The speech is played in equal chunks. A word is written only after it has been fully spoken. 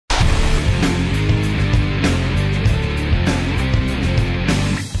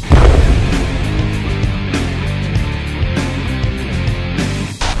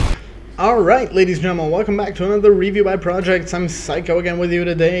Alright, ladies and gentlemen, welcome back to another review by Projects. I'm Psycho again with you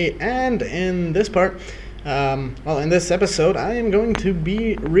today, and in this part, in this episode, I am going to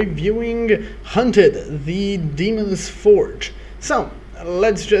be reviewing Hunted, the Demon's Forge. So,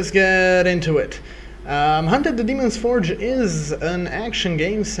 let's just get into it. Hunted, the Demon's Forge is an action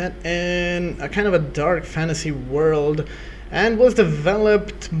game set in a kind of a dark fantasy world, and was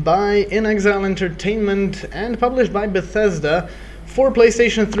developed by inXile Entertainment and published by Bethesda for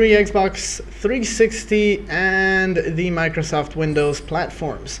PlayStation 3, Xbox 360, and the Microsoft Windows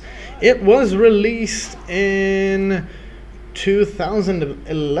platforms. It was released in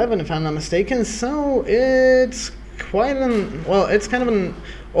 2011, if I'm not mistaken, so it's it's kind of an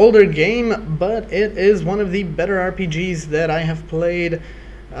older game, but it is one of the better RPGs that I have played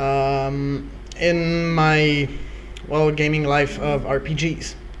in my gaming life of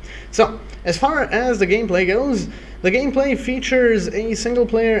RPGs. So, as far as the gameplay goes, the gameplay features a single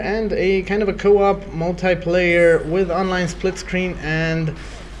player and a kind of a co-op multiplayer with online split screen and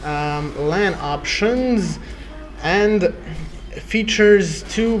LAN options, and features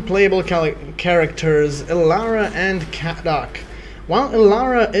two playable characters, Ilara and Caddoc. While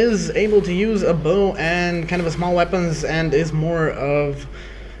Ilara is able to use a bow and kind of a small weapons and is more of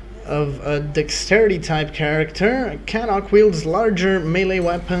a dexterity type character, Caddoc wields larger melee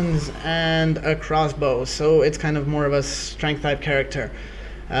weapons and a crossbow, so it's kind of more of a strength type character.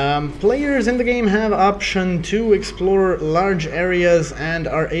 Players in the game have option to explore large areas and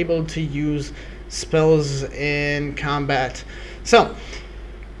are able to use spells in combat. So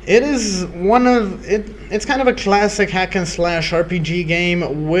it is it's kind of a classic hack and slash RPG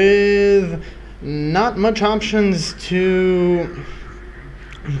game with not much options to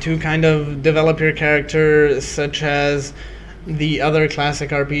kind of develop your character, such as the other classic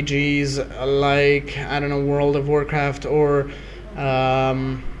RPGs like, I don't know, World of Warcraft or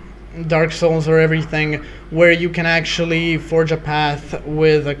Dark Souls or everything, where you can actually forge a path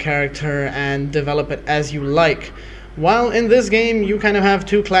with a character and develop it as you like. While in this game you kind of have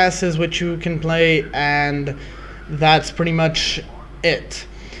two classes which you can play, and that's pretty much it.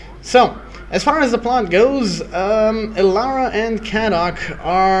 So, as far as the plot goes, Ilara and Caddoc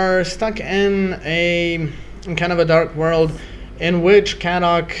are stuck in kind of a dark world in which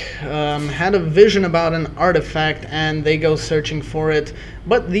Caddoc had a vision about an artifact, and they go searching for it,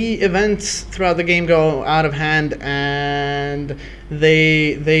 but the events throughout the game go out of hand, and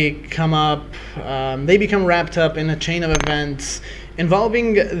they become wrapped up in a chain of events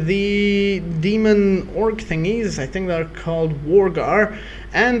involving the demon orc thingies, I think they're called Wargar,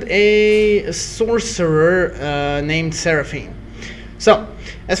 and a sorcerer named Seraphine. So,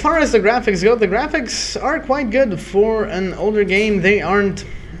 as far as the graphics go, the graphics are quite good for an older game. They aren't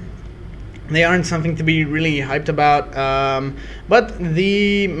something to be really hyped about, but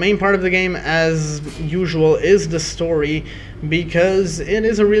the main part of the game, as usual, is the story, because it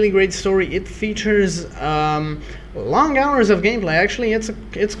is a really great story. It features long hours of gameplay. Actually,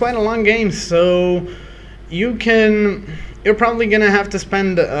 it's quite a long game, so you're probably gonna have to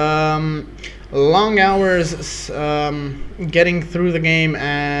spend long hours getting through the game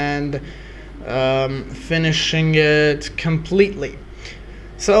and finishing it completely.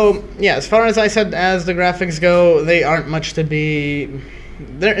 So yeah, as far as I said, as the graphics go, there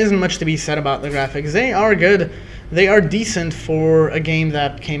isn't much to be said about the graphics. They are good. They are decent for a game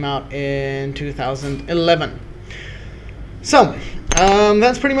that came out in 2011. So,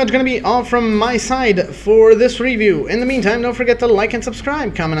 that's pretty much going to be all from my side for this review. In the meantime, don't forget to like and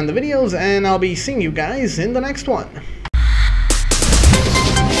subscribe, comment on the videos, and I'll be seeing you guys in the next one.